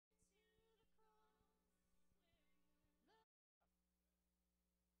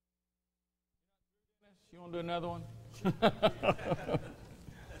You want to do another one?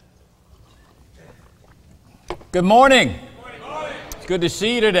 Good morning. Good morning. It's good to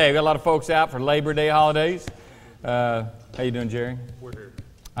see you today. We got a lot of folks out for Labor Day holidays. How you doing, Jerry? We're here.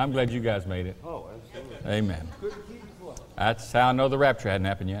 I'm glad you guys made it. Oh, absolutely. Amen. Good to keep you close. That's how I know the rapture hadn't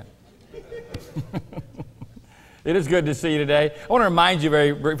happened yet. It is good to see you today. I want to remind you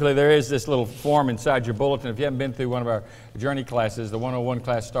very briefly, there is this little form inside your bulletin. If you haven't been through one of our journey classes, the 101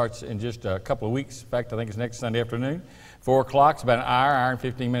 class starts in just a couple of weeks. In fact, I think it's next Sunday afternoon, 4 o'clock. It's about an hour and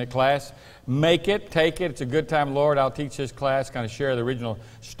 15-minute class. Make it, take it. It's a good time, Lord. I'll teach this class, kind of share the original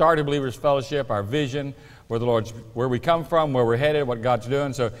Start of Believers Fellowship, our vision, where we come from, where we're headed, what God's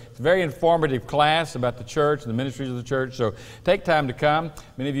doing. So it's a very informative class about the church and the ministries of the church. So take time to come.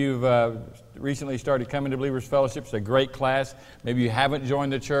 Many of you have recently started coming to Believers Fellowship. It's a great class. Maybe you haven't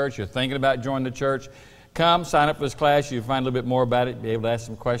joined the church. You're thinking about joining the church. Come, sign up for this class. You'll find a little bit more about it, be able to ask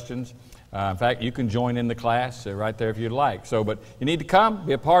some questions. In fact, you can join in the class right there if you'd like. But you need to come,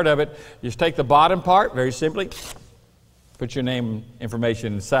 be a part of it. Just take the bottom part, very simply. Put your name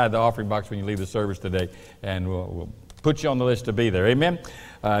information inside the offering box when you leave the service today, and we'll put you on the list to be there. Amen?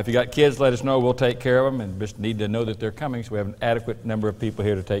 If you got kids, let us know. We'll take care of them, and just need to know that they're coming, so we have an adequate number of people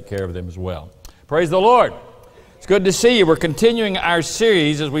here to take care of them as well. Praise the Lord. It's good to see you. We're continuing our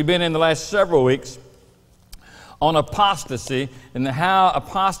series, as we've been in the last several weeks, on apostasy and how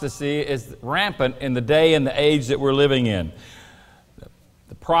apostasy is rampant in the day and the age that we're living in.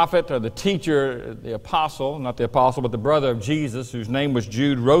 The prophet or the teacher, the apostle, not the apostle, but the brother of Jesus, whose name was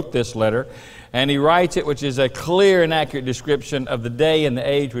Jude, wrote this letter. And he writes it, which is a clear and accurate description of the day and the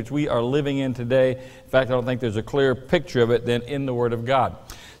age which we are living in today. In fact, I don't think there's a clearer picture of it than in the Word of God.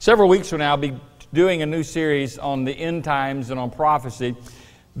 Several weeks from now, I'll be doing a new series on the end times and on prophecy.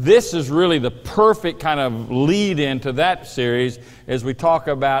 This is really the perfect kind of lead into that series as we talk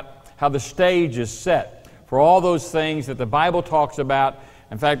about how the stage is set for all those things that the Bible talks about.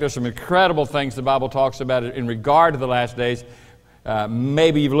 In fact, there's some incredible things the Bible talks about in regard to the last days.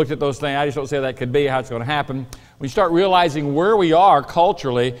 Maybe you've looked at those things. I just don't see how that could be, how it's going to happen. When you start realizing where we are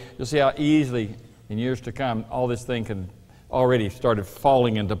culturally, you'll see how easily in years to come all this thing can already started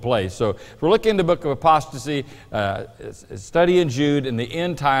falling into place. So we're looking at the book of Apostasy, studying Jude in the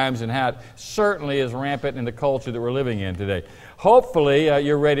end times and how it certainly is rampant in the culture that we're living in today. Hopefully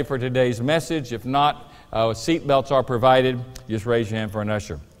you're ready for today's message. If not, seat belts are provided. Just raise your hand for an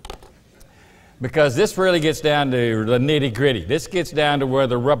usher. Because this really gets down to the nitty-gritty. This gets down to where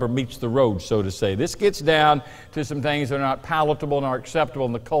the rubber meets the road, so to say. This gets down to some things that are not palatable nor acceptable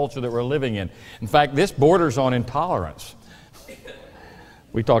in the culture that we're living in. In fact, this borders on intolerance.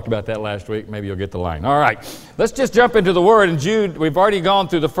 We talked about that last week. Maybe you'll get the line. All right. Let's just jump into the Word. And Jude, we've already gone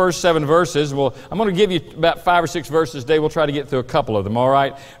through the first 7 verses. Well, I'm going to give you about 5 or 6 verses today. We'll try to get through a couple of them, all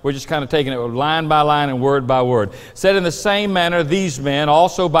right? We're just kind of taking it line by line and word by word. Said in the same manner, these men,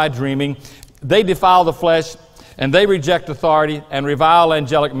 also by dreaming, they defile the flesh, and they reject authority and revile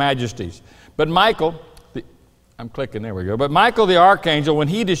angelic majesties. But Michael... But Michael the archangel, when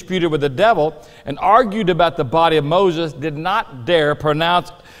he disputed with the devil and argued about the body of Moses, did not dare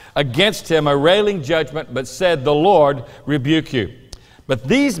pronounce against him a railing judgment, but said, "The Lord rebuke you." But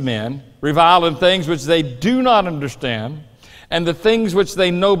these men revile in things which they do not understand, and the things which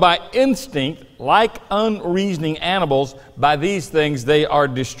they know by instinct, like unreasoning animals, by these things they are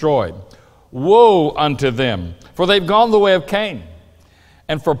destroyed. Woe unto them, for they've gone the way of Cain,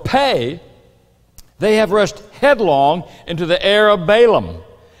 and for pay they have rushed headlong into the error of Balaam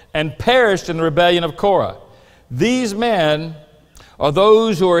and perished in the rebellion of Korah. These men are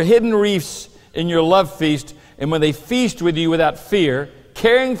those who are hidden reefs in your love feast, and when they feast with you without fear,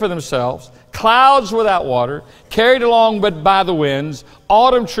 caring for themselves, clouds without water, carried along but by the winds,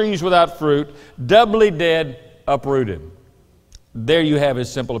 autumn trees without fruit, doubly dead, uprooted. There you have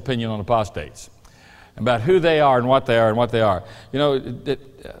his simple opinion on apostates, about who they are and what they are and what they are. You know,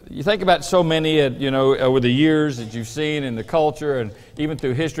 you think about so many, over the years that you've seen in the culture and even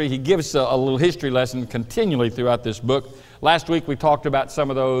through history. He gives a little history lesson continually throughout this book. Last week we talked about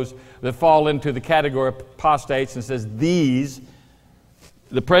some of those that fall into the category of apostates and says these,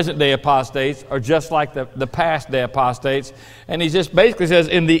 the present day apostates, are just like the past day apostates. And he just basically says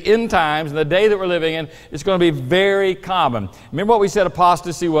in the end times, in the day that we're living in, it's going to be very common. Remember what we said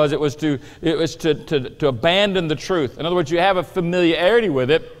apostasy was? It was to abandon the truth. In other words, you have a familiarity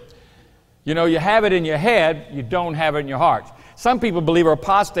with it. You know, you have it in your head, you don't have it in your heart. Some people believe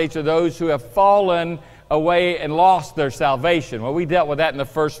apostates are those who have fallen away and lost their salvation. Well, we dealt with that in the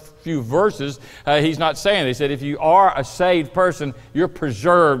first few verses. He's not saying. He said, if you are a saved person, you're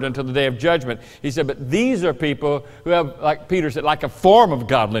preserved until the day of judgment. He said, but these are people who have, like Peter said, like a form of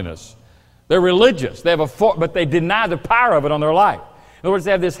godliness. They're religious. They have but they deny the power of it on their life. In other words,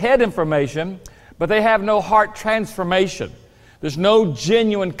 they have this head information, but they have no heart transformation. There's no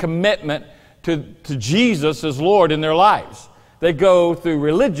genuine commitment to Jesus as Lord in their lives. They go through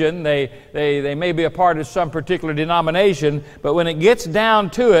religion. They may be a part of some particular denomination, but when it gets down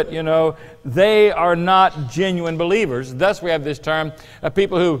to it, they are not genuine believers. Thus, we have this term of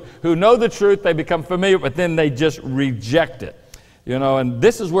people who know the truth, they become familiar, but then they just reject it. And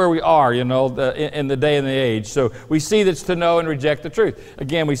this is where we are, in the day and the age. So we see that's to know and reject the truth.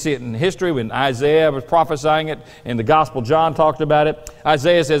 Again, we see it in history when Isaiah was prophesying it, and the Gospel John talked about it.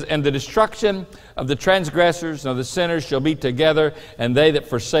 Isaiah says, "And the destruction of the transgressors and of the sinners shall be together, and they that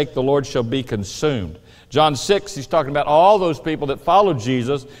forsake the Lord shall be consumed." John 6, he's talking about all those people that followed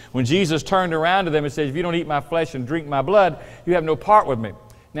Jesus. When Jesus turned around to them and said, "If you don't eat my flesh and drink my blood, you have no part with me."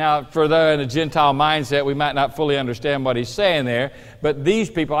 Now, for those in a Gentile mindset, we might not fully understand what he's saying there, but these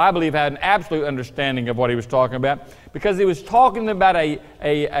people, I believe, had an absolute understanding of what he was talking about, because he was talking about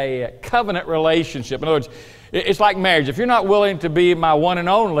a covenant relationship. In other words, it's like marriage. If you're not willing to be my one and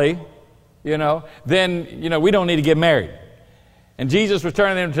only, then, we don't need to get married. And Jesus was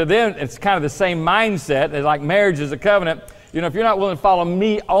turning them to them. It's kind of the same mindset as like marriage is a covenant. If you're not willing to follow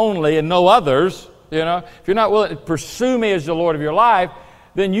me only and no others, if you're not willing to pursue me as the Lord of your life,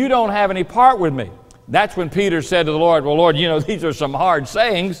 then you don't have any part with me. That's when Peter said to the Lord, "Well, Lord, these are some hard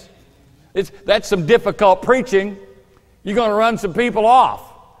sayings. That's some difficult preaching. You're going to run some people off."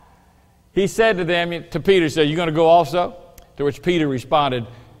 He said to them, to Peter, said, "You going to go also?" To which Peter responded,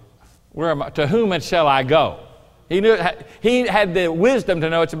 "Where am I? To whom shall I go?" He had the wisdom to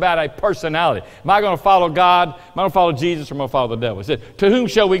know it's about a personality. Am I going to follow God? Am I going to follow Jesus, or am I going to follow the devil? He said, "To whom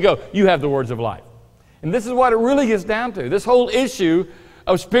shall we go? You have the words of life." And this is what it really gets down to. This whole issue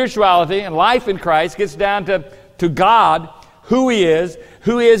of spirituality and life in Christ gets down to God, who He is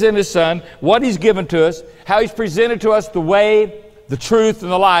in His Son, what He's given to us, how He's presented to us the way, the truth,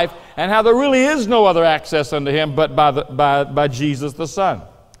 and the life, and how there really is no other access unto Him but by Jesus the Son.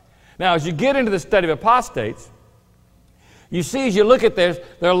 Now, as you get into the study of apostates, you see, as you look at this,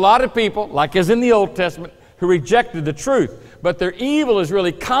 there are a lot of people, like as in the Old Testament, who rejected the truth. But their evil is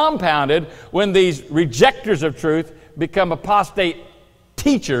really compounded when these rejectors of truth become apostate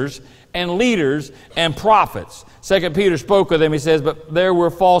teachers and leaders and prophets. 2 Peter spoke of them. He says, "But there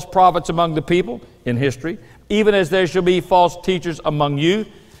were false prophets among the people," in history, "even as there shall be false teachers among you,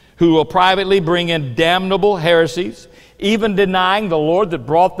 who will privately bring in damnable heresies, even denying the Lord that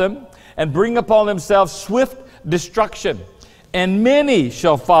brought them, and bring upon themselves swift destruction. And many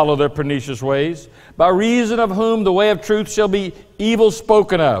shall follow their pernicious ways, by reason of whom the way of truth shall be evil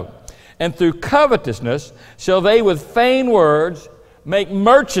spoken of. And through covetousness shall they with vain words make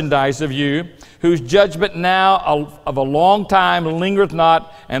merchandise of you, whose judgment now of a long time lingereth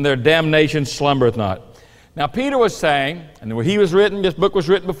not, and their damnation slumbereth not." Now Peter was saying, and when he was written, this book was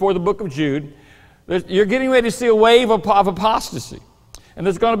written before the book of Jude, you're getting ready to see a wave of apostasy. And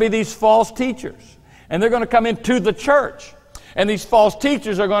there's going to be these false teachers. And they're going to come into the church. And these false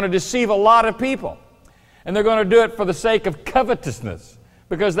teachers are going to deceive a lot of people. And they're going to do it for the sake of covetousness,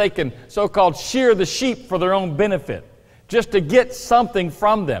 because they can so-called shear the sheep for their own benefit, just to get something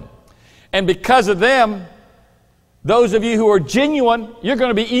from them. And because of them, those of you who are genuine, you're going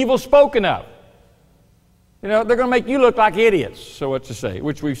to be evil spoken of. They're going to make you look like idiots, so what to say,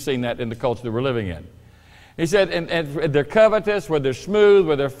 which we've seen that in the culture that we're living in. He said, and they're covetous, where they're smooth,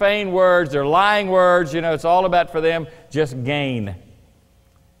 where they're feigned words, they're lying words, it's all about for them just gain. And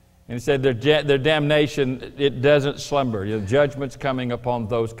he said their damnation, it doesn't slumber. Judgment's coming upon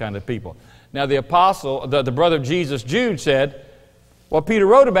those kind of people. Now the apostle, the brother of Jesus, Jude, said, what Peter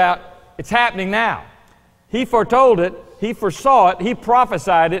wrote about, it's happening now. He foretold it, he foresaw it, he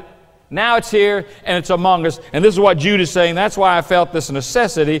prophesied it. Now it's here and it's among us. And this is what Jude is saying. That's why I felt this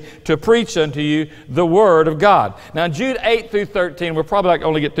necessity to preach unto you the Word of God. Now in Jude 8 through 13, we'll probably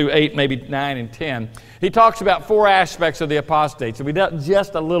only get through 8, maybe 9 and 10. He talks about 4 aspects of the apostates. And we dealt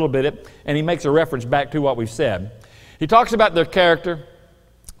just a little bit, and he makes a reference back to what we've said. He talks about their character,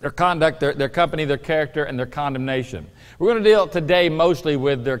 their conduct, their company, their character, and their condemnation. We're going to deal today mostly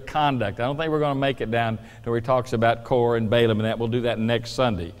with their conduct. I don't think we're going to make it down to where he talks about Korah and Balaam and that. We'll do that next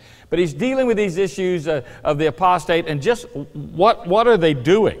Sunday. But he's dealing with these issues of the apostate and just what are they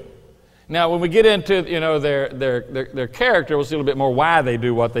doing? Now, when we get into their character, we'll see a little bit more why they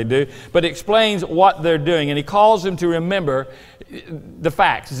do what they do. But it explains what they're doing, and he calls them to remember the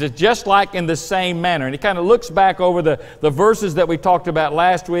facts. He says, just like in the same manner. And he kind of looks back over the verses that we talked about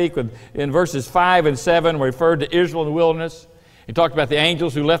last week in verses 5 and 7, where he referred to Israel in the wilderness. He talked about the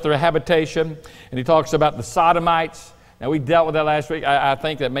angels who left their habitation, and he talks about the Sodomites, Now, we dealt with that last week. I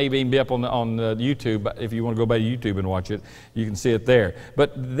think that may even be up on YouTube. If you want to go back to YouTube and watch it, you can see it there.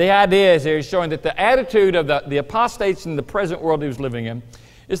 But the idea is here is showing that the attitude of the apostates in the present world he was living in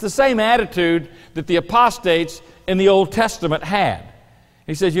is the same attitude that the apostates in the Old Testament had.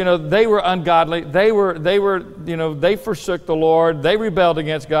 He says, they were ungodly. They forsook the Lord. They rebelled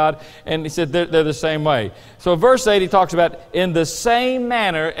against God. And he said they're the same way. So verse 8, he talks about in the same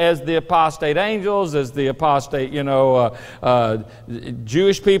manner as the apostate angels, as the apostate,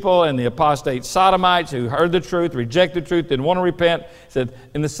 Jewish people and the apostate Sodomites who heard the truth, rejected the truth, didn't want to repent. He said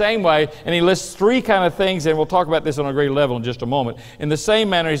in the same way. And he lists three kind of things, and we'll talk about this on a greater level in just a moment. In the same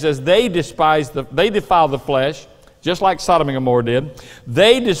manner, he says, they defile the flesh, just like Sodom and Gomorrah did.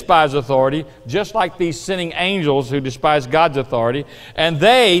 They despise authority, just like these sinning angels who despise God's authority. And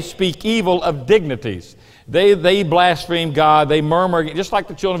they speak evil of dignities. They blaspheme God. They murmur, just like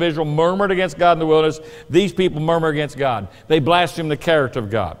the children of Israel murmured against God in the wilderness. These people murmur against God. They blaspheme the character of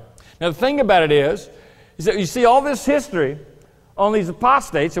God. Now the thing about it is that you see all this history on these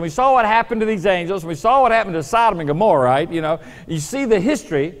apostates, and we saw what happened to these angels, and we saw what happened to Sodom and Gomorrah, right? You see the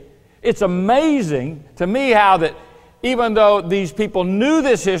history. It's amazing to me how that even though these people knew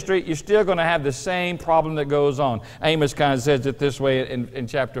this history, you're still going to have the same problem that goes on. Amos kind of says it this way in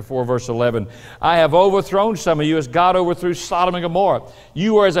chapter 4, verse 11. I have overthrown some of you as God overthrew Sodom and Gomorrah.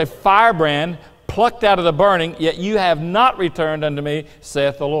 You were as a firebrand plucked out of the burning, yet you have not returned unto me,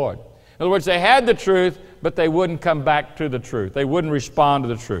 saith the Lord. In other words, they had the truth, but they wouldn't come back to the truth. They wouldn't respond to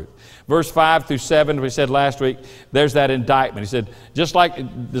the truth. Verse 5 through 7, we said last week, there's that indictment. He said, just like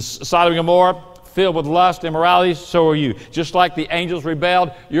the Sodom and Gomorrah, filled with lust, immorality, so are you. Just like the angels rebelled,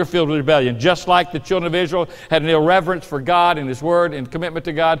 you're filled with rebellion. Just like the children of Israel had an irreverence for God and His Word and commitment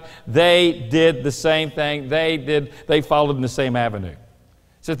to God, they did the same thing. They followed in the same avenue.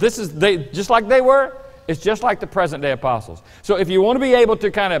 So just like they were, it's just like the present day apostles. So if you want to be able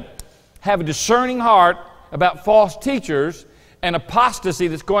to kind of have a discerning heart about false teachers and apostasy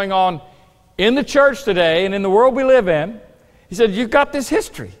that's going on in the church today and in the world we live in, he said, you've got this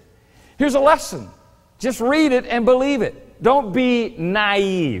history. Here's a lesson. Just read it and believe it. Don't be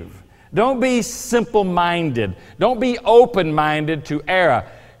naive. Don't be simple-minded. Don't be open-minded to error.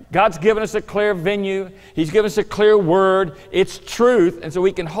 God's given us a clear venue. He's given us a clear word. It's truth. And so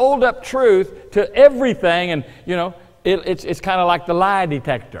we can hold up truth to everything. And, it's kind of like the lie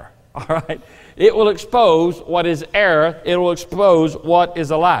detector. All right? It will expose what is error. It will expose what is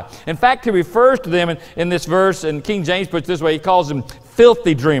a lie. In fact, he refers to them in this verse, and King James puts it this way. He calls them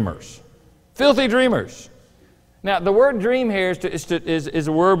filthy dreamers. Filthy dreamers. Now, the word dream here is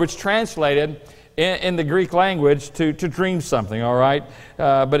a word which translated in the Greek language to dream something, all right?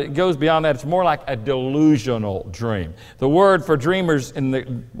 But it goes beyond that. It's more like a delusional dream. The word for dreamers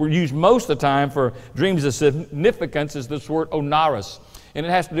we're used most of the time for dreams of significance is this word onaris. And it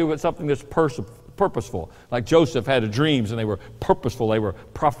has to do with something that's purposeful. Like Joseph had dreams, and they were purposeful. They were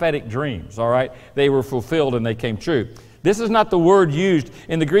prophetic dreams, all right? They were fulfilled and they came true. This is not the word used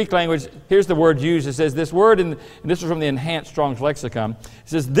in the Greek language. Here's the word used. It says this word, and this is from the Enhanced Strong's Lexicon. It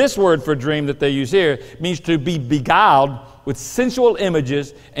says this word for dream that they use here means to be beguiled with sensual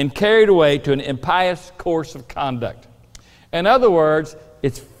images and carried away to an impious course of conduct. In other words,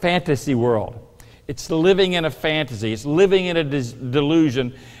 it's fantasy world. It's living in a fantasy. It's living in a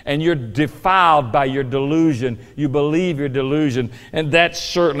delusion, and you're defiled by your delusion. You believe your delusion, and that's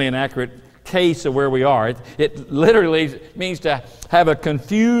certainly an accurate case of where we are. It literally means to have a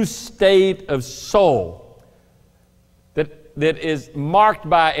confused state of soul that is marked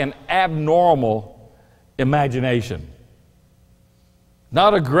by an abnormal imagination.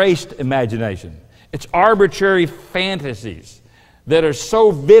 Not a graced imagination. It's arbitrary fantasies that are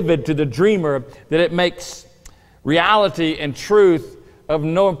so vivid to the dreamer that it makes reality and truth of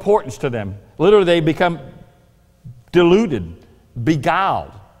no importance to them. Literally, they become deluded,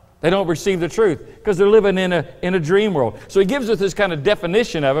 beguiled. They don't receive the truth because they're living in a dream world. So he gives us this kind of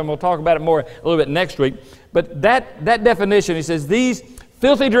definition of it, and we'll talk about it more a little bit next week. But that definition, he says, these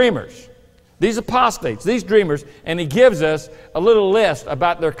filthy dreamers, these apostates, these dreamers, and he gives us a little list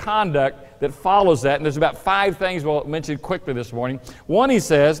about their conduct that follows that. And there's about 5 things we'll mention quickly this morning. One, he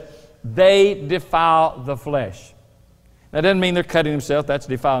says, they defile the flesh. That doesn't mean they're cutting themselves. That's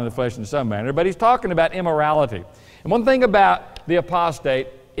defiling the flesh in some manner. But he's talking about immorality. And one thing about the apostate,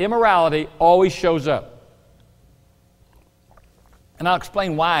 immorality always shows up. And I'll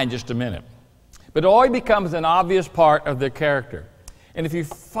explain why in just a minute. But it always becomes an obvious part of their character. And if you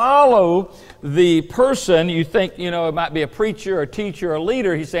follow the person, you think, it might be a preacher, or a teacher, or a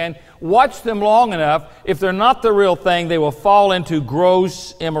leader, he's saying, watch them long enough. If they're not the real thing, they will fall into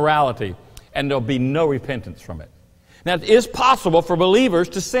gross immorality, and there'll be no repentance from it. Now, it is possible for believers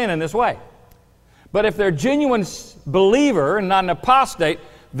to sin in this way. But if they're a genuine believer and not an apostate,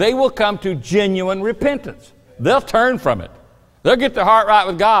 they will come to genuine repentance. They'll turn from it. They'll get their heart right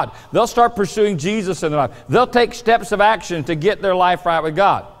with God. They'll start pursuing Jesus in their life. They'll take steps of action to get their life right with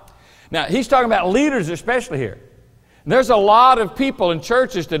God. Now, he's talking about leaders especially here. There's a lot of people in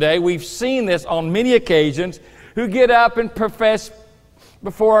churches today, we've seen this on many occasions, who get up and confess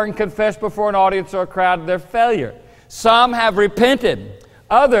before an audience or a crowd their failure. Some have repented.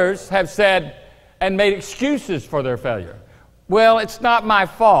 Others have said and made excuses for their failure. Well, it's not my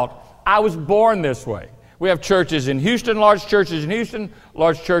fault. I was born this way. We have churches in Houston, large churches in Houston,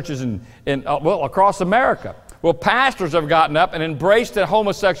 large churches across America. Well, pastors have gotten up and embraced a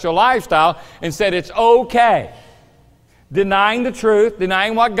homosexual lifestyle and said it's okay. Denying the truth,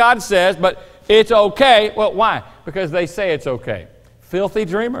 denying what God says, but it's okay. Well, why? Because they say it's okay. Filthy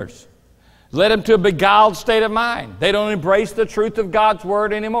dreamers. Led them to a beguiled state of mind. They don't embrace the truth of God's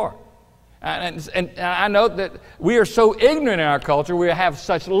Word anymore. And I know that we are so ignorant in our culture. We have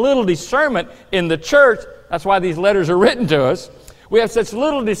such little discernment in the church. That's why these letters are written to us. We have such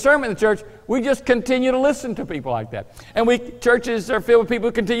little discernment in the church, we just continue to listen to people like that. And churches are filled with people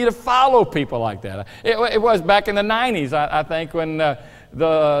who continue to follow people like that. It was back in the 90s, I think, when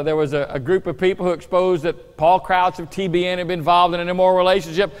there was a group of people who exposed that Paul Crouch of TBN had been involved in an immoral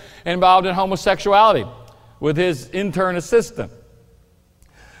relationship, involved in homosexuality with his intern assistant.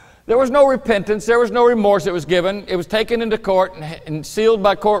 There was no repentance. There was no remorse that was given. It was taken into court and sealed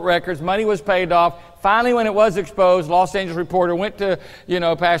by court records. Money was paid off. Finally, when it was exposed, Los Angeles reporter went to,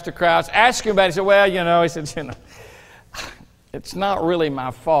 Pastor Crouch, asked him about it. He said, well, he said, it's not really my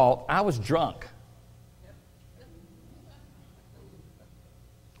fault. I was drunk.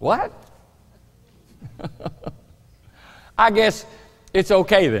 What? I guess it's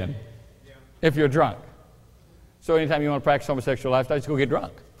okay then, if you're drunk. So anytime you want to practice homosexual lifestyle, just go get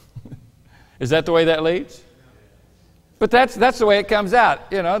drunk. Is that the way that leads? But that's the way it comes out.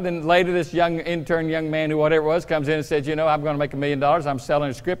 Then later this young man, who whatever it was, comes in and says, I'm going to make $1 million. I'm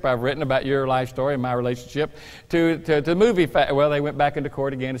selling a script I've written about your life story and my relationship to the movie. Well, they went back into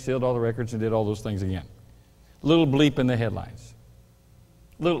court again and sealed all the records and did all those things again. Little bleep in the headlines.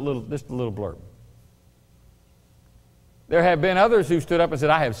 Just a little blurb. There have been others who stood up and said,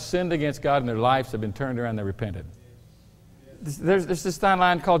 I have sinned against God, and their lives have been turned around and they repented. There's this fine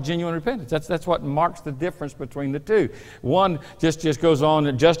line called genuine repentance. That's what marks the difference between the two. One just goes on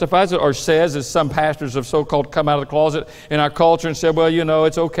and justifies it, or says, as some pastors have so-called come out of the closet in our culture and said, well,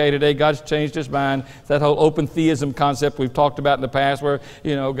 it's okay today. God's changed his mind. It's that whole open theism concept we've talked about in the past where,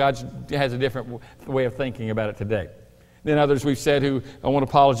 God has a different way of thinking about it today. Then others we've said who want to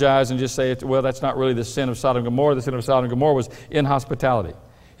apologize and just say, well, that's not really the sin of Sodom and Gomorrah. The sin of Sodom and Gomorrah was inhospitality.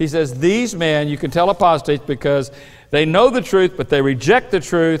 He says, these men, you can tell apostates because they know the truth, but they reject the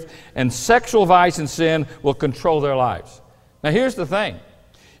truth, and sexual vice and sin will control their lives. Now, here's the thing.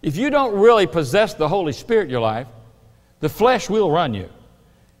 If you don't really possess the Holy Spirit in your life, the flesh will run you.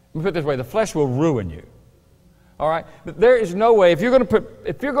 Let me put it this way, the flesh will ruin you. All right? But there is no way, if you're going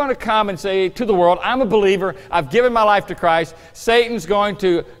to come and say to the world, I'm a believer, I've given my life to Christ, Satan's going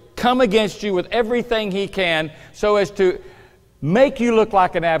to come against you with everything he can so as to make you look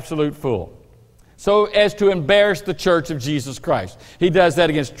like an absolute fool, so as to embarrass the church of Jesus Christ. He does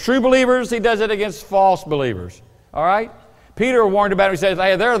that against true believers. He does it against false believers. All right? Peter warned about it. He says,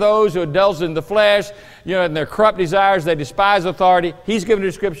 hey, there are those who indulge in the flesh, in their corrupt desires. They despise authority. He's given a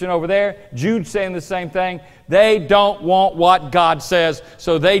description over there. Jude saying the same thing. They don't want what God says,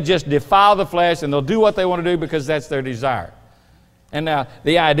 so they just defile the flesh, and they'll do what they want to do because that's their desire. And now,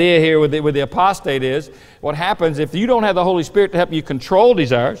 the idea here with the apostate is, what happens if you don't have the Holy Spirit to help you control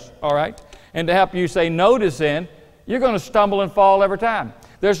desires, all right, and to help you say no to sin, you're going to stumble and fall every time.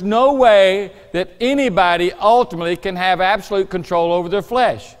 There's no way that anybody ultimately can have absolute control over their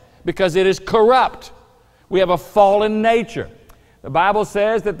flesh because it is corrupt. We have a fallen nature. The Bible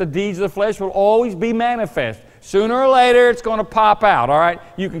says that the deeds of the flesh will always be manifest. Sooner or later, it's going to pop out, all right?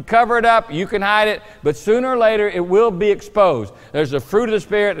 You can cover it up, you can hide it, but sooner or later, it will be exposed. There's the fruit of the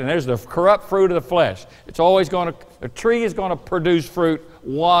Spirit, and there's the corrupt fruit of the flesh. It's always going to, a tree is going to produce fruit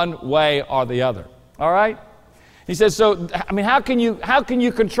one way or the other, all right? He says, so, how can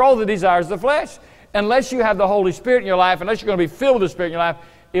you control the desires of the flesh? Unless you have the Holy Spirit in your life, unless you're going to be filled with the Spirit in your life,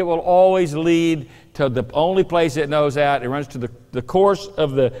 it will always lead to the only place it knows out. It runs to the course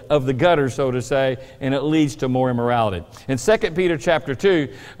of the gutter, so to say, and it leads to more immorality. In 2 Peter chapter 2,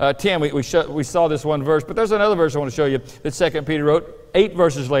 10, we saw this one verse, but there's another verse I want to show you that 2 Peter wrote. 8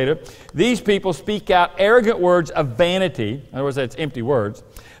 verses later, these people speak out arrogant words of vanity. In other words, that's empty words.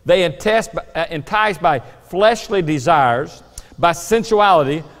 They entice by fleshly desires, by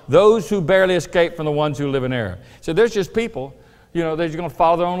sensuality, those who barely escape from the ones who live in error. So there's just people, they're just going to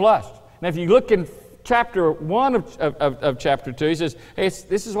follow their own lust. Now, if you look in chapter 1 of chapter 2, he says, hey,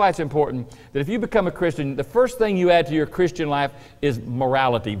 this is why it's important that if you become a Christian, the first thing you add to your Christian life is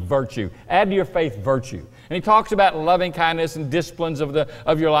morality, virtue. Add to your faith virtue. And he talks about loving kindness and disciplines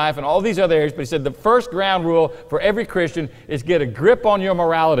of your life and all these other areas, but he said the first ground rule for every Christian is get a grip on your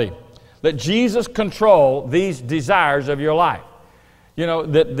morality. Let Jesus control these desires of your life.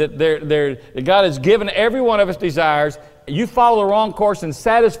 That God has given every one of us desires. You follow the wrong course in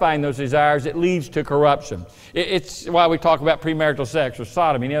satisfying those desires, it leads to corruption. It's why we talk about premarital sex or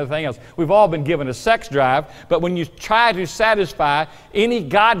sodomy and everything else. We've all been given a sex drive, but when you try to satisfy any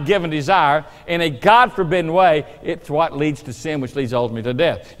God-given desire in a God-forbidden way, it's what leads to sin, which leads ultimately to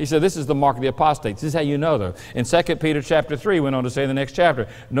death. He said this is the mark of the apostates. This is how you know, though. In 2 Peter chapter 3, went on to say in the next chapter,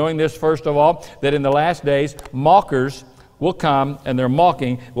 knowing this, first of all, that in the last days, mockers will come, and they're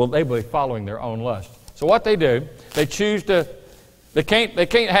mocking, they will be following their own lust. So what they do, they choose to, they can't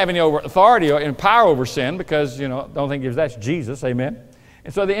have any authority or power over sin because, don't think that's Jesus, amen?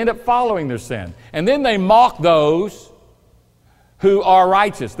 And so they end up following their sin. And then they mock those who are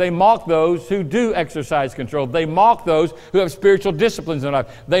righteous. They mock those who do exercise control. They mock those who have spiritual disciplines in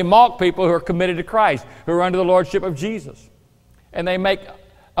life. They mock people who are committed to Christ, who are under the lordship of Jesus. And they make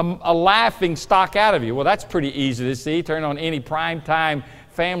a laughing stock out of you. Well, that's pretty easy to see. Turn on any primetime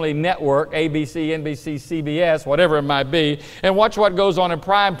family network, ABC, NBC, CBS, whatever it might be, and watch what goes on in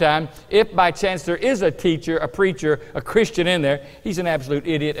prime time. If by chance there is a teacher, a preacher, a Christian in there, he's an absolute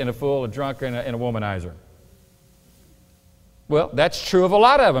idiot and a fool, a drunkard, and a womanizer. Well, that's true of a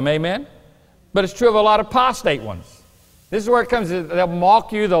lot of them, amen? But it's true of a lot of apostate ones. This is where it comes. They'll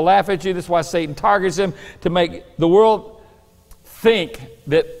mock you, they'll laugh at you. This is why Satan targets them, to make the world think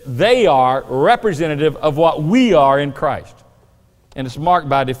that they are representative of what we are in Christ. And it's marked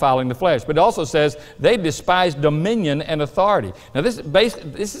by defiling the flesh. But it also says they despise dominion and authority. Now this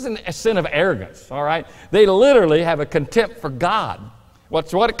isn't a sin of arrogance, all right? They literally have a contempt for God.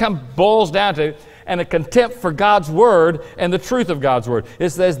 What it boils down to, and a contempt for God's Word and the truth of God's Word. It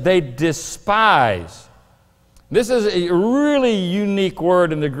says they despise. This is a really unique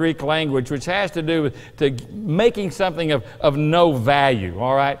word in the Greek language, which has to do with making something of no value,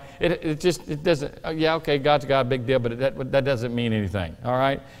 all right? It doesn't, yeah, okay, God's got a big deal, but that doesn't mean anything, all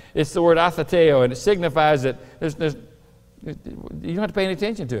right? It's the word atheteo, and it signifies that you don't have to pay any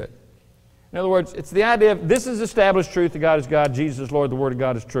attention to it. In other words, it's the idea of this is established truth that God is God, Jesus is Lord, the Word of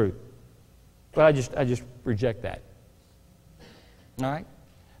God is truth. But I just reject that, all right?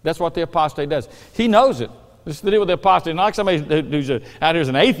 That's what the apostate does. He knows it. This is the deal with the apostate. Not like somebody who's out here as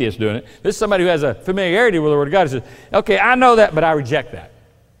an atheist doing it. This is somebody who has a familiarity with the Word of God. He says, okay, I know that, but I reject that.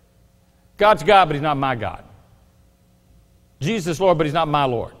 God's God, but He's not my God. Jesus is Lord, but He's not my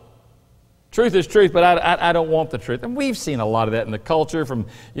Lord. Truth is truth, but I don't want the truth. And we've seen a lot of that in the culture from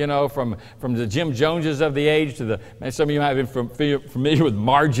the Jim Joneses of the age to some of you might have been familiar with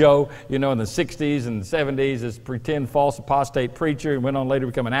Marjo, in the 60s and 70s, this pretend false apostate preacher and went on later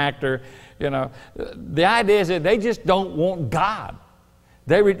to become an actor. The idea is that they just don't want God.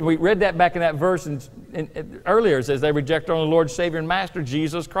 We read that back in that verse earlier. It says they reject only Lord, Savior, and Master,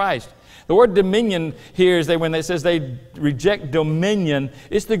 Jesus Christ. The word dominion here is when it says they reject dominion,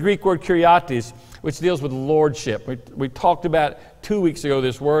 it's the Greek word kuriatis, which deals with lordship. We talked about 2 weeks ago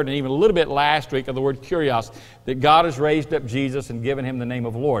this word, and even a little bit last week of the word kurios, that God has raised up Jesus and given Him the name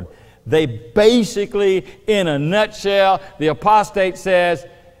of Lord. They basically, in a nutshell, the apostate says,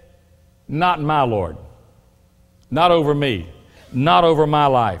 not my Lord, not over me, not over my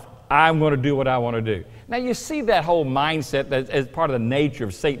life. I'm going to do what I want to do. Now, you see that whole mindset as part of the nature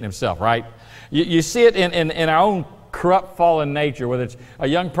of Satan himself, right? You see it in our own corrupt, fallen nature, whether it's a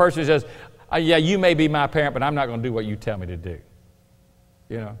young person who says, yeah, you may be my parent, but I'm not going to do what you tell me to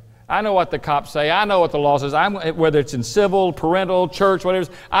do. I know what the cops say. I know what the law says. Whether it's in civil, parental, church, whatever it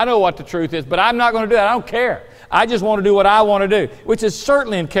is, I know what the truth is, but I'm not going to do that. I don't care. I just want to do what I want to do, which is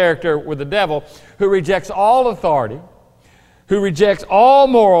certainly in character with the devil, who rejects all authority, who rejects all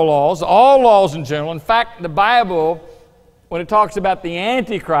moral laws, all laws in general. In fact, the Bible, when it talks about the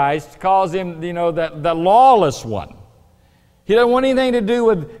Antichrist, calls him, the lawless one. He doesn't want anything to do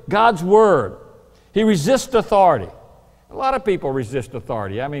with God's Word. He resists authority. A lot of people resist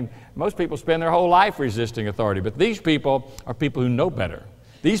authority. I mean, most people spend their whole life resisting authority, but these people are people who know better.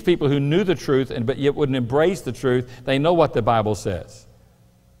 These people who knew the truth, but yet wouldn't embrace the truth. They know what the Bible says.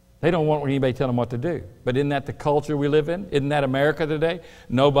 They don't want anybody telling them what to do. But isn't that the culture we live in? Isn't that America today?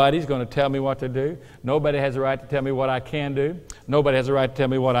 Nobody's going to tell me what to do. Nobody has a right to tell me what I can do. Nobody has a right to tell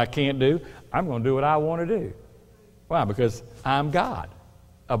me what I can't do. I'm going to do what I want to do. Why? Because I'm God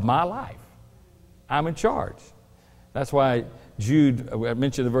of my life. I'm in charge. That's why Jude, I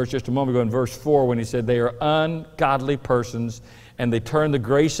mentioned the verse just a moment ago in verse 4 when he said they are ungodly persons and they turn the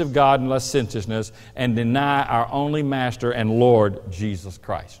grace of God in licentiousness and deny our only Master and Lord, Jesus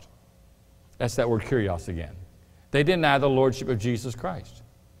Christ. That's that word kurios again. They deny the Lordship of Jesus Christ.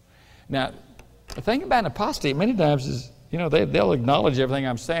 Now, the thing about an apostate many times is, they'll acknowledge everything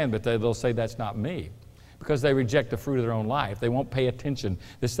I'm saying, but they'll say that's not me because they reject the fruit of their own life. They won't pay attention.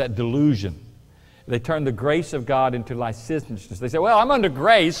 It's that delusion. They turn the grace of God into licentiousness. They say, well, I'm under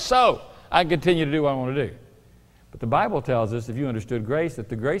grace, so I can continue to do what I want to do. But the Bible tells us, if you understood grace, that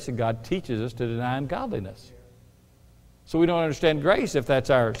the grace of God teaches us to deny ungodliness. So we don't understand grace if that's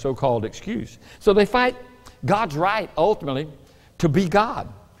our so-called excuse. So they fight God's right, ultimately, to be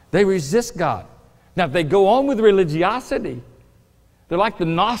God. They resist God. Now, if they go on with religiosity, they're like the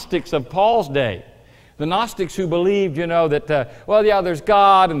Gnostics of Paul's day. The Gnostics who believed, that, there's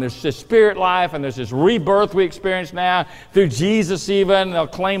God and there's this spirit life and there's this rebirth we experience now through Jesus even. They'll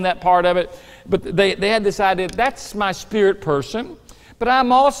claim that part of it. But they had this idea, that's my spirit person, but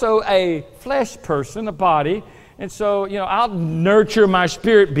I'm also a flesh person, a body. And so, I'll nurture my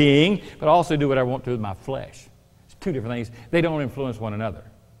spirit being, but also do what I want to with my flesh. It's two different things. They don't influence one another.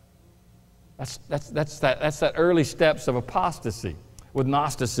 That's that early steps of apostasy with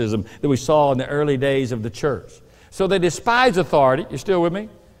Gnosticism that we saw in the early days of the church. So they despise authority. You still with me?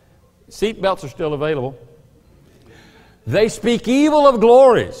 Seat belts are still available. They speak evil of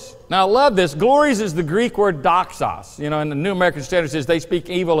glories. Now, I love this. Glories is the Greek word doxos. In the New American Standard it says they speak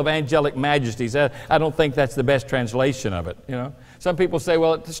evil of angelic majesties. I don't think that's the best translation of it, Some people say,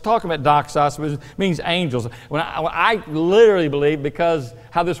 well, it's talking about doxos, which means angels. When I literally believe, because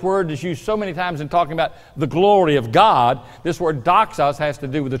how this word is used so many times in talking about the glory of God, this word doxos has to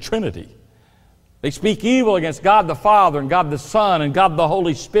do with the Trinity. They speak evil against God the Father and God the Son and God the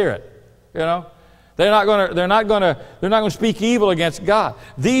Holy Spirit, They're not going to speak evil against God.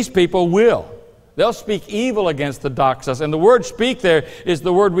 These people will. They'll speak evil against the doxos. And the word speak there is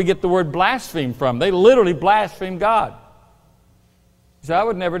the word we get the word blaspheme from. They literally blaspheme God. So I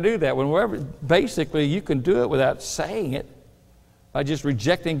would never do that. Basically, you can do it without saying it by just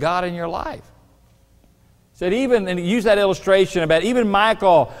rejecting God in your life. Said even, and use that illustration about even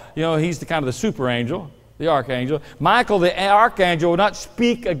Michael, he's the kind of the super angel, the archangel. Michael, the archangel, will not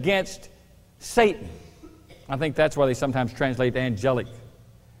speak against Satan. I think that's why they sometimes translate angelic.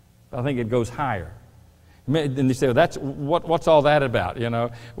 I think it goes higher. And they say, well, what's all that about?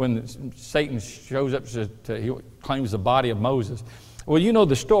 When Satan shows up, he claims the body of Moses. Well, you know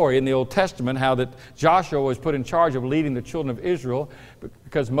the story in the Old Testament, how that Joshua was put in charge of leading the children of Israel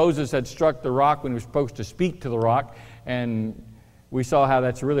because Moses had struck the rock when he was supposed to speak to the rock. And we saw how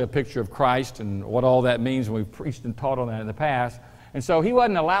that's really a picture of Christ and what all that means, and we've preached and taught on that in the past. And so he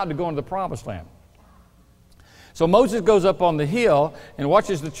wasn't allowed to go into the promised land. So Moses goes up on the hill and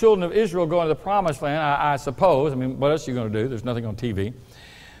watches the children of Israel go into the promised land, I suppose. What else are you going to do? There's nothing on TV.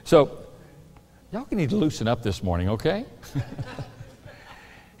 So y'all need to loosen up this morning, okay?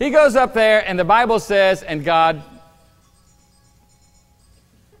 He goes up there and the Bible says, and God...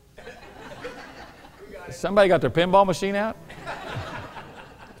 Somebody got their pinball machine out?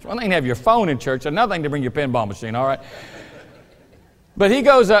 It's one thing to have your phone in church, another thing to bring your pinball machine, all right? But he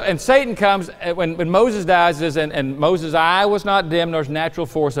goes up, and Satan comes, when Moses dies, says, and Moses' eye was not dim, nor his natural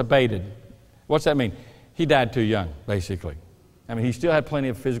force abated. What's that mean? He died too young, basically. He still had plenty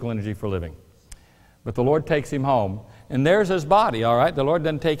of physical energy for living. But the Lord takes him home, and there's his body, all right? The Lord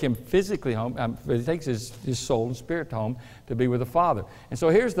doesn't take him physically home. He takes his soul and spirit home to be with the Father. And so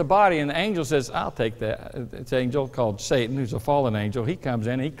here's the body, and the angel says, I'll take that. It's an angel called Satan, who's a fallen angel. He comes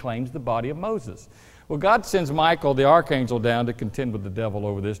in, and he claims the body of Moses. Well, God sends Michael, the archangel, down to contend with the devil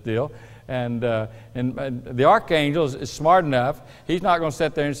over this deal. And the archangel is smart enough. He's not going to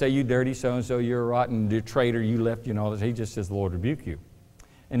sit there and say, you dirty so-and-so, you're a rotten traitor, you left, He just says, the Lord rebuke you.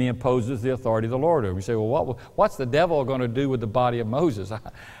 And he imposes the authority of the Lord over him. You say, well, what's the devil going to do with the body of Moses?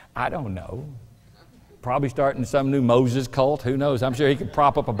 I don't know. Probably starting some new Moses cult. Who knows? I'm sure he could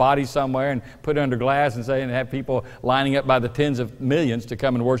prop up a body somewhere and put it under glass and have people lining up by the tens of millions to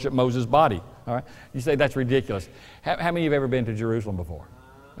come and worship Moses' body. All right? You say that's ridiculous. How many of you have ever bbeen to Jerusalem before?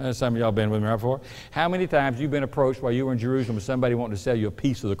 Some of y'all been with me before. How many times you've been approached while you were in Jerusalem with somebody wanting to sell you a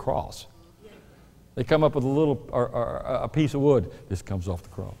piece of the cross? They come up with a little or a piece of wood. This comes off the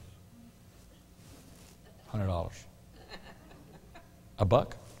cross. $100.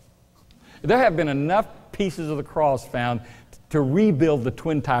 $1. There have been enough pieces of the cross found to rebuild the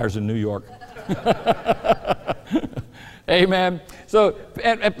Twin Towers in New York. Amen. So,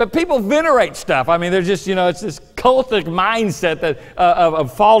 but people venerate stuff. I mean, they're just, it's this cultic mindset that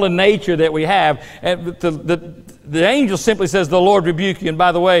of fallen nature that we have. And the angel simply says, "The Lord rebuke you." And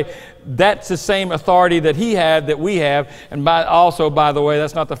by the way, that's the same authority that he had that we have. And also, by the way,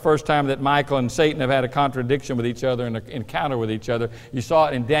 that's not the first time that Michael and Satan have had a contradiction with each other and an encounter with each other. You saw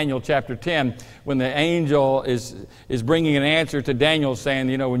it in Daniel chapter 10 when the angel is bringing an answer to Daniel saying,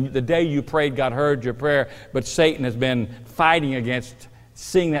 when the day you prayed, God heard your prayer, but Satan has been fighting against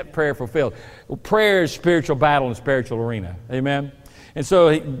seeing that prayer fulfilled. Well, prayer is spiritual battle in the spiritual arena. Amen? And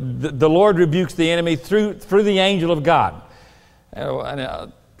so the Lord rebukes the enemy through the angel of God.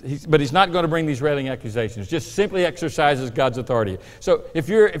 But he's not going to bring these railing accusations. Just simply exercises God's authority. So if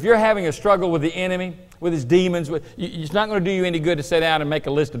you're having a struggle with the enemy, with his demons, it's not going to do you any good to sit down and make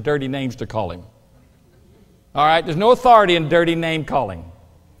a list of dirty names to call him. All right? There's no authority in dirty name calling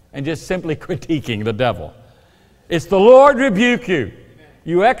and just simply critiquing the devil. It's the Lord rebuke you.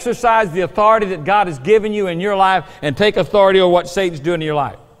 You exercise the authority that God has given you in your life and take authority over what Satan's doing in your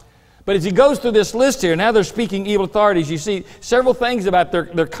life. But as he goes through this list here, now they're speaking evil authorities. You see several things about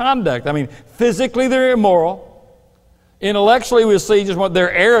their conduct. I mean, physically they're immoral. Intellectually we'll see just what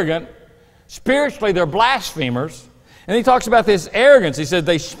they're arrogant. Spiritually they're blasphemers. And he talks about this arrogance. He says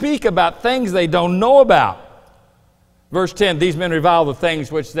they speak about things they don't know about. Verse 10, these men revile the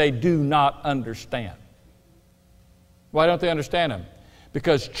things which they do not understand. Why don't they understand them?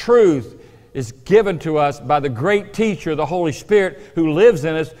 Because truth is given to us by the great teacher, the Holy Spirit, who lives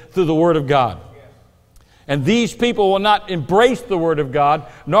in us through the Word of God. And these people will not embrace the Word of God,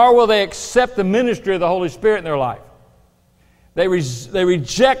 nor will they accept the ministry of the Holy Spirit in their life. They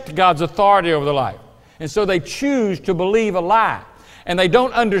reject God's authority over their life. And so they choose to believe a lie. And they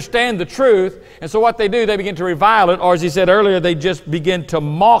don't understand the truth. And so what they do, they begin to revile it. Or as he said earlier, they just begin to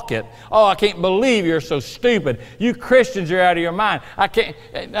mock it. "Oh, I can't believe you're so stupid. You Christians are out of your mind. I can't."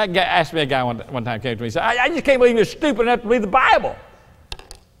 Asked me a guy one time came to me and said, I just can't believe you're stupid enough to believe the Bible.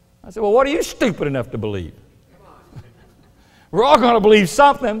 I said, well, what are you stupid enough to believe? We're all going to believe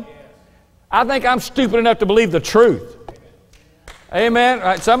something. I think I'm stupid enough to believe the truth. Amen. All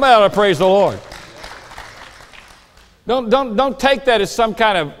right, somebody ought to praise the Lord. Don't take that as some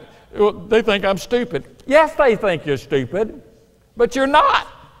kind of, well, they think I'm stupid. Yes, they think you're stupid, but you're not.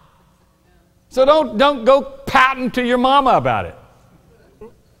 So don't go pouting to your mama about it.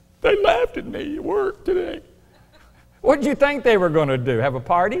 They laughed at me at work today. What did you think they were going to do? Have a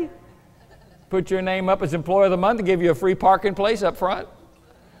party? Put your name up as Employee of the Month and give you a free parking place up front?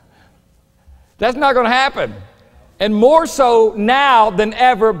 That's not going to happen. And more so now than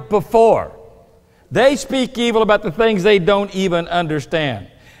ever before. They speak evil about the things they don't even understand.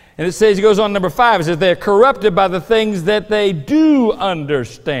 And it says, it goes on number 5, it says they're corrupted by the things that they do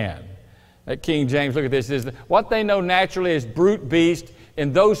understand. That King James, look at this, is what they know naturally is brute beast,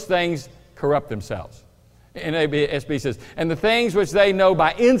 and those things corrupt themselves. And NASB says, and the things which they know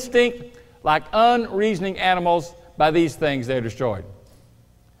by instinct, like unreasoning animals, by these things they're destroyed.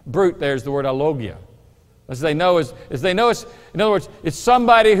 Brute, there's the word alogia. As they know is in other words, it's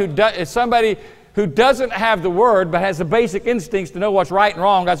somebody who doesn't have the word but has the basic instincts to know what's right and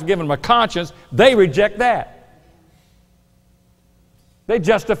wrong. God's given them a conscience. They reject that. They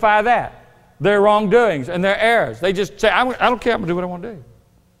justify that. Their wrongdoings and their errors. They just say, I don't care, I'm going to do what I want to do.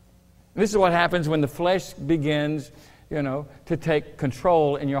 And this is what happens when the flesh begins, to take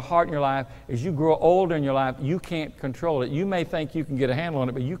control in your heart and your life. As you grow older in your life, you can't control it. You may think you can get a handle on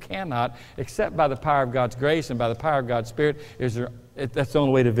it, but you cannot, except by the power of God's grace and by the power of God's Spirit. That's the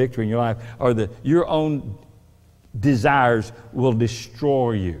only way to victory in your life, or your own desires will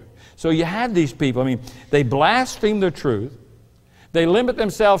destroy you. So you have these people, they blaspheme the truth, they limit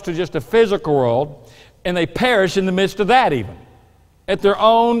themselves to just a physical world, and they perish in the midst of that even, at their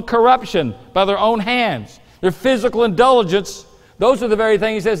own corruption, by their own hands. Their physical indulgence, those are the very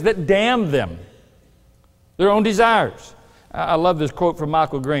things, he says, that damn them. Their own desires. I love this quote from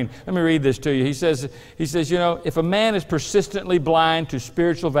Michael Green. Let me read this to you. He says, if a man is persistently blind to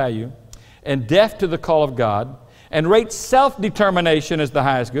spiritual value and deaf to the call of God and rates self-determination as the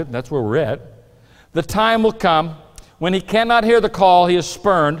highest good, that's where we're at, the time will come when he cannot hear the call he has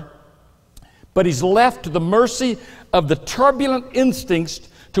spurned, but he's left to the mercy of the turbulent instincts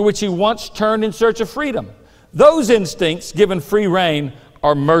to which he once turned in search of freedom. Those instincts, given free rein,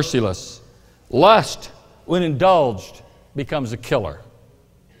 are merciless. Lust, when indulged, becomes a killer.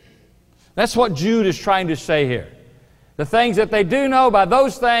 That's what Jude is trying to say here. The things that they do know, by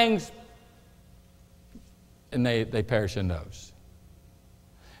those things, and they perish in those.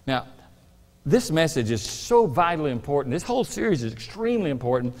 Now, this message is so vitally important. This whole series is extremely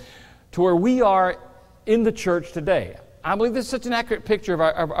important to where we are in the church today. I believe this is such an accurate picture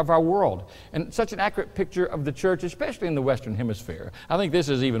of our world, and such an accurate picture of the church, especially in the Western Hemisphere. I think this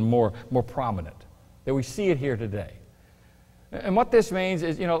is even more prominent, that we see it here today. And what this means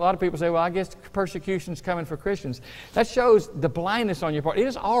is, a lot of people say, well, I guess persecution's coming for Christians. That shows the blindness on your part. It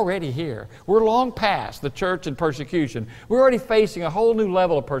is already here. We're long past the church and persecution. We're already facing a whole new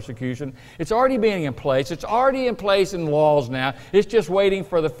level of persecution. It's already being in place. It's already in place in laws now. It's just waiting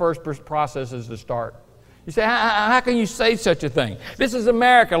for the first processes to start. You say, how can you say such a thing? This is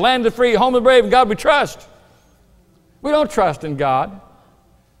America, land of the free, home of the brave, and God we trust. We don't trust in God.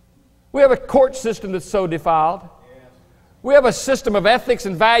 We have a court system that's so defiled. We have a system of ethics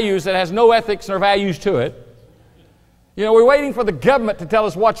and values that has no ethics nor values to it. We're waiting for the government to tell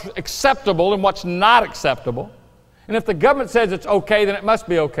us what's acceptable and what's not acceptable. And if the government says it's okay, then it must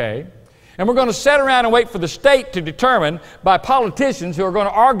be okay. And we're going to sit around and wait for the state to determine by politicians who are going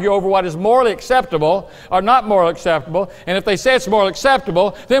to argue over what is morally acceptable or not morally acceptable. And if they say it's morally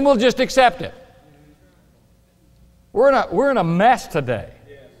acceptable, then we'll just accept it. We're in a mess today.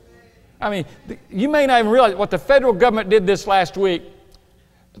 I mean, you may not even realize what the federal government did this last week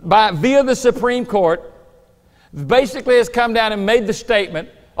via the Supreme Court. Basically has come down and made the statement,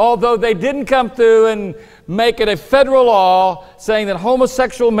 although they didn't come through and make it a federal law saying that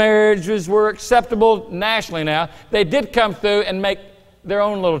homosexual marriages were acceptable nationally now, they did come through and make their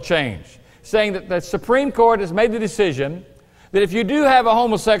own little change, saying that the Supreme Court has made the decision that if you do have a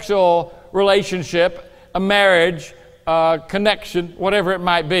homosexual relationship, a marriage, connection, whatever it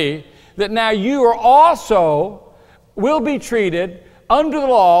might be, that now you are also will be treated under the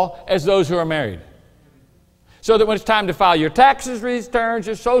law as those who are married. So that when it's time to file your taxes returns,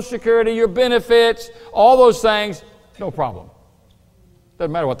 your Social Security, your benefits, all those things, no problem.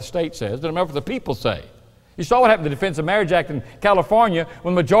 Doesn't matter what the state says. Doesn't matter what the people say. You saw what happened to the Defense of Marriage Act in California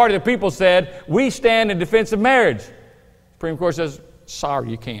when the majority of the people said, we stand in defense of marriage. The Supreme Court says, sorry,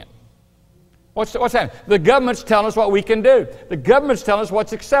 you can't. What's happening? The government's telling us what we can do. The government's telling us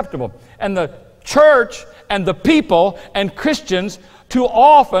what's acceptable. And the church and the people and Christians too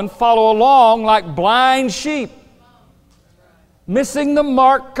often follow along like blind sheep, missing the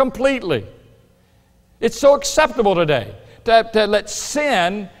mark completely. It's so acceptable today to let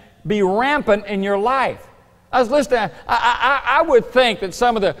sin be rampant in your life. I was listening. I would think that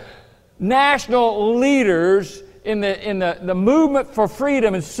some of the national leaders in the movement for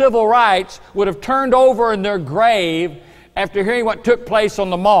freedom and civil rights would have turned over in their grave after hearing what took place on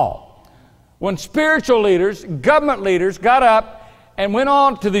the mall. When spiritual leaders, government leaders got up and went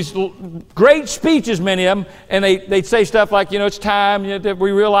on to these great speeches, many of them, and they'd say stuff like, it's time that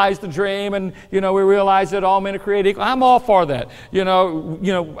we realize the dream, and, we realize that all men are created equal. I'm all for that. Me,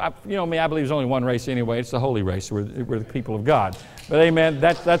 I believe there's only one race anyway. It's the holy race. We're the people of God. But amen,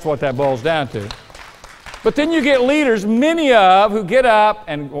 that's what that boils down to. But then you get leaders, many of, who get up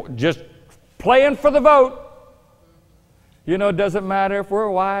and just playing for the vote. It doesn't matter if we're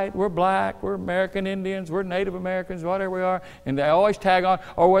white, we're black, we're American Indians, we're Native Americans, whatever we are. And they always tag on,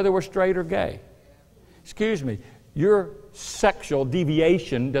 or whether we're straight or gay. Excuse me, your sexual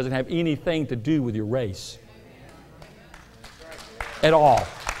deviation doesn't have anything to do with your race. At all.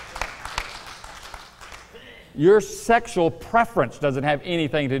 Your sexual preference doesn't have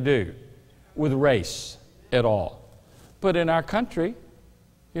anything to do with race at all. But in our country,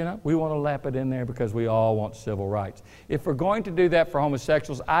 we want to lap it in there because we all want civil rights. If we're going to do that for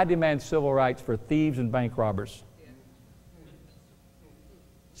homosexuals, I demand civil rights for thieves and bank robbers.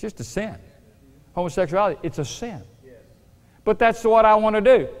 It's just a sin. Homosexuality, it's a sin. But that's what I want to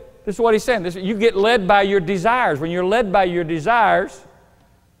do. This is what he's saying. You get led by your desires. When you're led by your desires,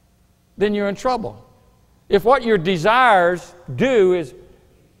 then you're in trouble. If what your desires do is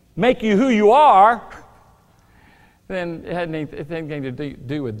make you who you are, then it hadn't anything to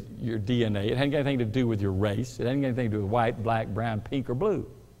do with your DNA. It hadn't anything to do with your race. It hadn't anything to do with white, black, brown, pink, or blue.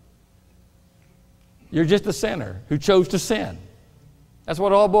 You're just a sinner who chose to sin. That's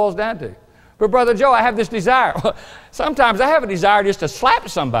what it all boils down to. But Brother Joe, I have this desire. Sometimes I have a desire just to slap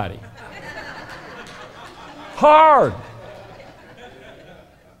somebody. Hard.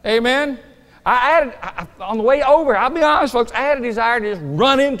 Amen? On the way over, I'll be honest, folks, I had a desire to just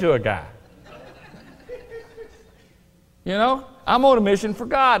run into a guy. I'm on a mission for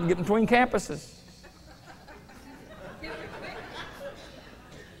God, get between campuses.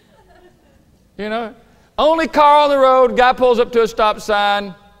 Only car on the road, guy pulls up to a stop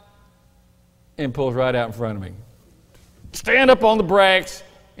sign and pulls right out in front of me. Stand up on the brakes,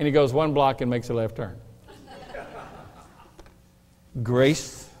 and he goes one block and makes a left turn.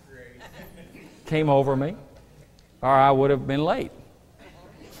 Grace. came over me, or I would have been late.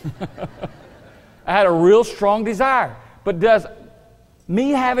 I had a real strong desire. But does me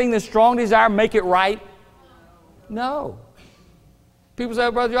having this strong desire make it right? No. People say,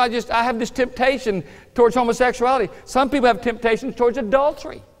 brother, I have this temptation towards homosexuality. Some people have temptations towards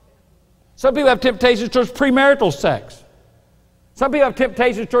adultery. Some people have temptations towards premarital sex. Some people have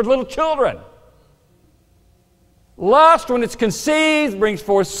temptations towards little children. Lust, when it's conceived, brings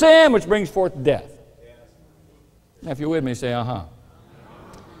forth sin, which brings forth death. Now, if you're with me, say, uh-huh.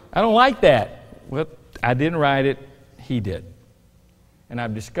 I don't like that. Well, I didn't write it. He did. And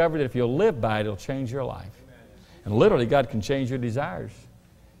I've discovered that if you'll live by it, it'll change your life. And literally, God can change your desires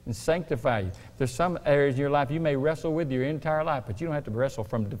and sanctify you. There's some areas in your life you may wrestle with your entire life, but you don't have to wrestle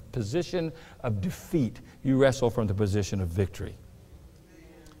from the position of defeat. You wrestle from the position of victory.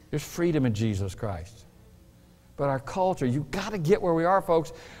 There's freedom in Jesus Christ. But our culture, you've got to get where we are,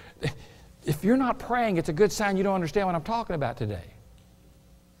 folks. If you're not praying, it's a good sign you don't understand what I'm talking about today.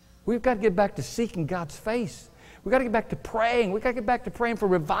 We've got to get back to seeking God's face. We've got to get back to praying. We've got to get back to praying for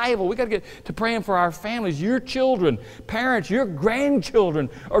revival. We've got to get to praying for our families. Your children, parents, your grandchildren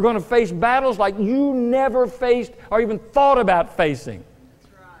are going to face battles like you never faced or even thought about facing.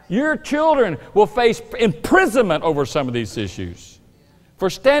 Your children will face imprisonment over some of these issues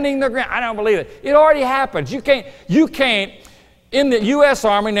for standing their ground. I don't believe it. It already happens. You can't. In the U.S.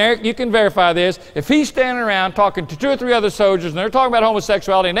 Army, and Eric, you can verify this, if he's standing around talking to 2 or 3 other soldiers and they're talking about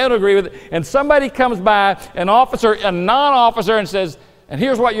homosexuality and they don't agree with it, and somebody comes by, an officer, a non-officer, and says, and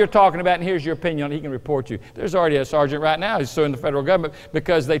here's what you're talking about and here's your opinion on it, he can report you. There's already a sergeant right now who's suing the federal government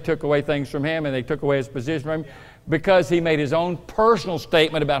because they took away things from him and they took away his position from him because he made his own personal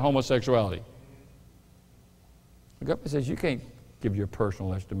statement about homosexuality. The government says you can't give your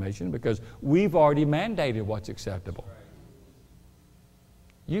personal estimation because we've already mandated what's acceptable.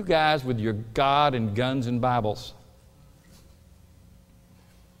 You guys with your God and guns and Bibles.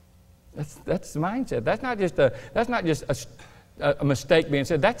 That's the mindset. That's not just a mistake being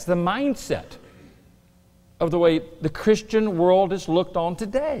said. That's the mindset of the way the Christian world is looked on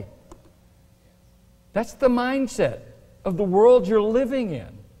today. That's the mindset of the world you're living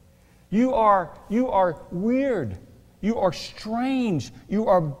in. You are weird. You are strange. You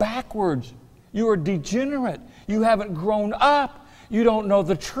are backwards. You are degenerate. You haven't grown up. You don't know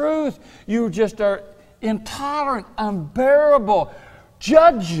the truth. You just are intolerant, unbearable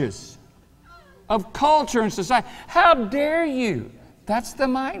judges of culture and society. How dare you? That's the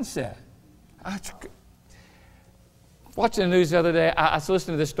mindset. Watching the news the other day, I was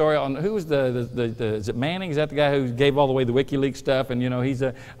listening to this story on who was is it Manning? Is that the guy who gave all the way the WikiLeaks stuff? And, you know, he's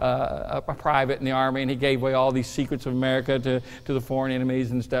a private in the Army, and he gave away all these secrets of America to the foreign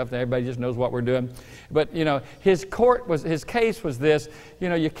enemies and stuff. And everybody just knows what we're doing. But, you know, his case was this, you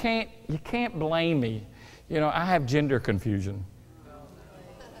know, you can't blame me. You know, I have gender confusion.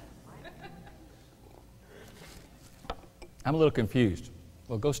 I'm a little confused.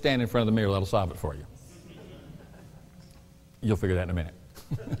 Well, go stand in front of the mirror, that'll solve it for you. You'll figure that in a minute.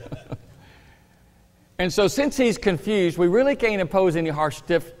 And so since he's confused, we really can't impose any harsh,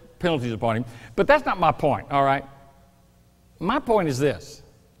 stiff penalties upon him. But that's not my point, all right? My point is this.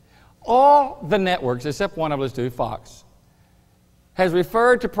 All the networks, except one I've listened to, Fox, has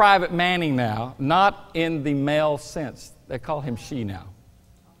referred to Private Manning now, not in the male sense. They call him she now.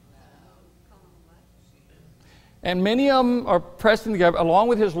 And many of them are pressing the government, along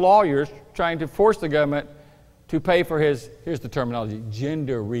with his lawyers, trying to force the government to pay for his, here's the terminology,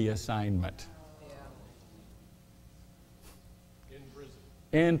 gender reassignment.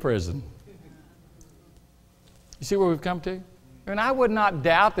 In prison. You see where we've come to? And I would not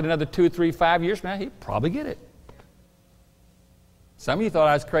doubt that another 2, 3, 5 years from now, he'd probably get it. Some of you thought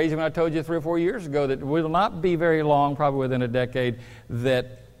I was crazy when I told you 3 or 4 years ago that it will not be very long, probably within a decade,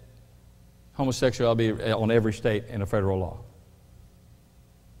 that homosexuality will be on every state in a federal law.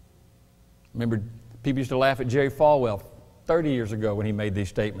 Remember, people used to laugh at Jerry Falwell 30 years ago when he made these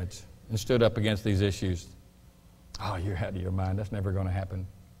statements and stood up against these issues. Oh, you're out of your mind. That's never going to happen.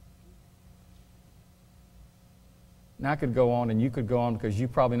 Now I could go on and you could go on because you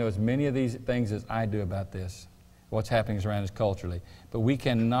probably know as many of these things as I do about this, what's happening around us culturally. But we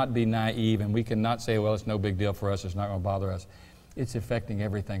cannot be naive and we cannot say, well, it's no big deal for us. It's not going to bother us. It's affecting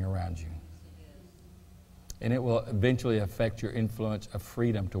everything around you. And it will eventually affect your influence of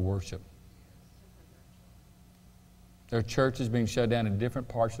freedom to worship. There are churches being shut down in different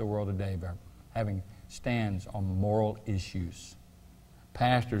parts of the world today by having stands on moral issues.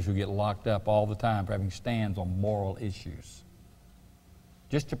 Pastors who get locked up all the time for having stands on moral issues.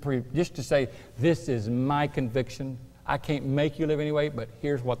 Just to say, this is my conviction. I can't make you live anyway, but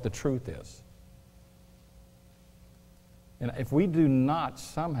here's what the truth is. And if we do not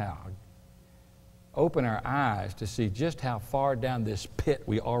somehow open our eyes to see just how far down this pit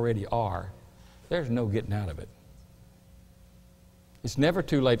we already are, there's no getting out of it. It's never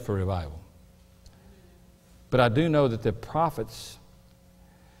too late for revival. But I do know that the prophets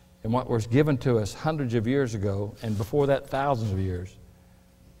and what was given to us hundreds of years ago, and before that thousands of years,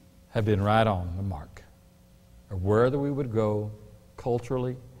 have been right on the mark of wherever we would go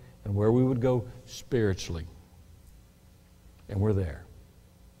culturally and where we would go spiritually. And we're there.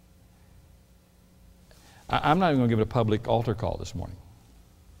 I'm not even going to give it a public altar call this morning.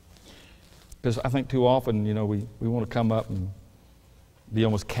 Because I think too often, we want to come up and be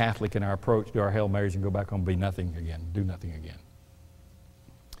almost Catholic in our approach, do our Hail Marys and go back home and be nothing again, do nothing again.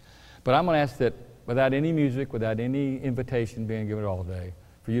 But I'm going to ask that without any music, without any invitation being given all day,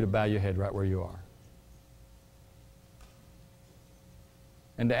 for you to bow your head right where you are.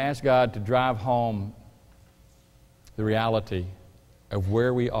 And to ask God to drive home the reality of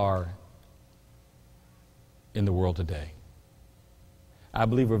where we are in the world today. I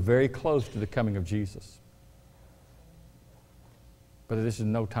believe we're very close to the coming of Jesus. But this is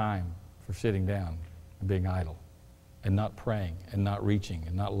no time for sitting down and being idle and not praying and not reaching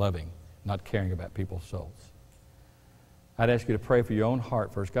and not loving, not caring about people's souls. I'd ask you to pray for your own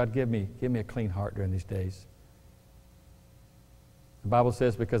heart first. God, give me a clean heart during these days. The Bible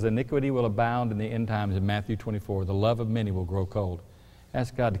says, because iniquity will abound in the end times in Matthew 24, the love of many will grow cold.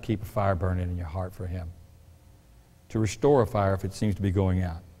 Ask God to keep a fire burning in your heart for Him, to restore a fire if it seems to be going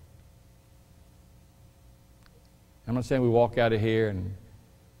out. I'm not saying we walk out of here and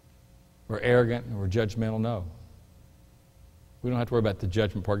we're arrogant and we're judgmental. No. We don't have to worry about the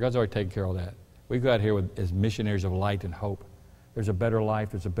judgment part. God's already taken care of all that. We go out here as missionaries of light and hope. There's a better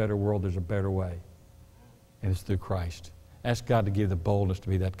life, there's a better world, there's a better way. And it's through Christ. Ask God to give the boldness to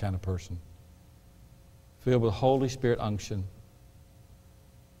be that kind of person. Filled with Holy Spirit unction.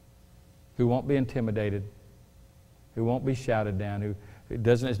 Who won't be intimidated. Who won't be shouted down.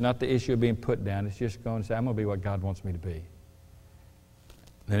 It's not the issue of being put down. It's just going to say, I'm going to be what God wants me to be.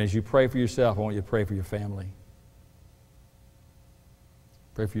 And as you pray for yourself, I want you to pray for your family.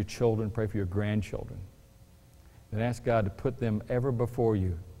 Pray for your children. Pray for your grandchildren. And ask God to put them ever before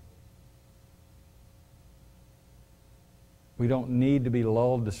you. We don't need to be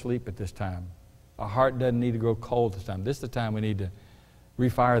lulled to sleep at this time. Our heart doesn't need to grow cold this time. This is the time we need to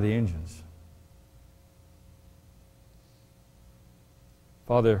refire the engines.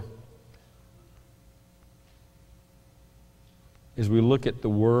 Father, as we look at the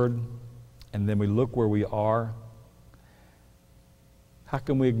Word and then we look where we are, how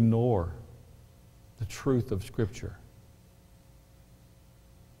can we ignore the truth of Scripture?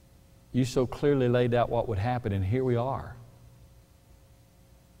 You so clearly laid out what would happen, and here we are.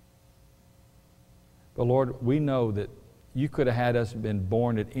 But Lord, we know that you could have had us been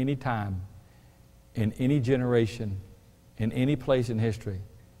born at any time, in any generation, in any place in history.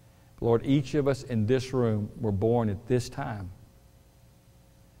 Lord, each of us in this room were born at this time.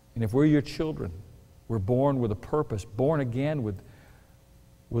 And if we're your children, we're born with a purpose, born again with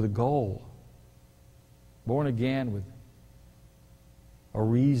a goal, born again with a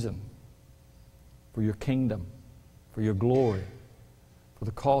reason for your kingdom, for your glory, for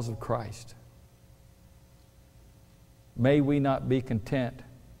the cause of Christ. May we not be content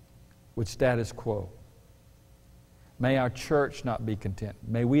with status quo. May our church not be content.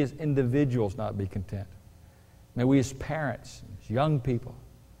 May we as individuals not be content. May we as parents, as young people,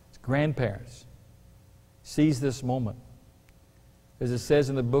 as grandparents, seize this moment. As it says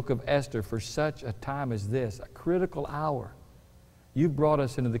in the book of Esther, for such a time as this, a critical hour, you've brought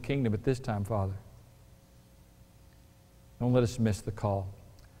us into the kingdom at this time, Father. Don't let us miss the call.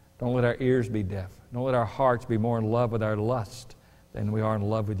 Don't let our ears be deaf. Don't let our hearts be more in love with our lust than we are in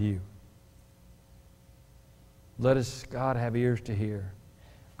love with you. Let us, God, have ears to hear,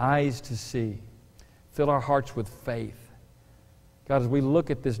 eyes to see. Fill our hearts with faith. God, as we look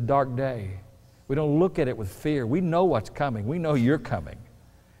at this dark day, we don't look at it with fear. We know what's coming. We know you're coming.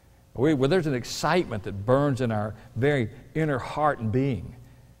 There's an excitement that burns in our very inner heart and being.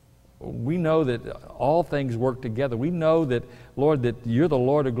 We know that all things work together. We know that, Lord, that you're the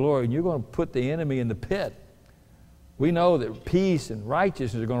Lord of glory and you're going to put the enemy in the pit. We know that peace and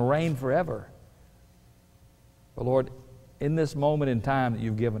righteousness are going to reign forever. But Lord, in this moment in time that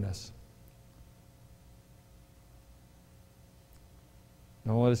you've given us,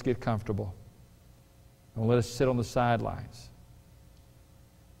 don't let us get comfortable. Don't let us sit on the sidelines.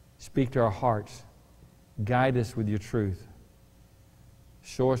 Speak to our hearts. Guide us with your truth.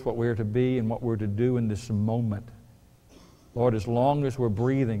 Show us what we're to be and what we're to do in this moment. Lord, as long as we're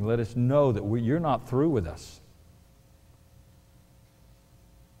breathing, let us know that you're not through with us.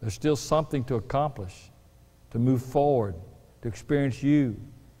 There's still something to accomplish, to move forward, to experience you,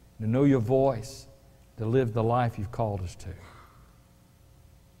 to know your voice, to live the life you've called us to.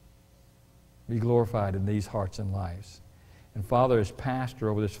 Be glorified in these hearts and lives. And Father, as pastor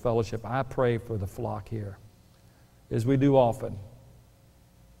over this fellowship, I pray for the flock here, as we do often.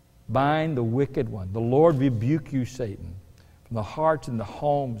 Bind the wicked one. The Lord rebuke you, Satan, from the hearts and the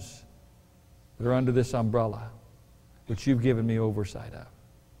homes that are under this umbrella, which you've given me oversight of.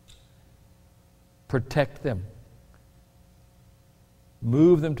 Protect them.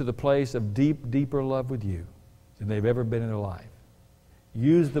 Move them to the place of deeper love with you than they've ever been in their life.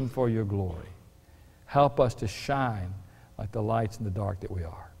 Use them for your glory. Help us to shine like the lights in the dark that we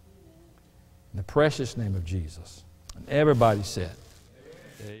are. In the precious name of Jesus. And everybody said,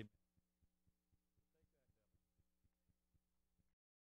 Amen.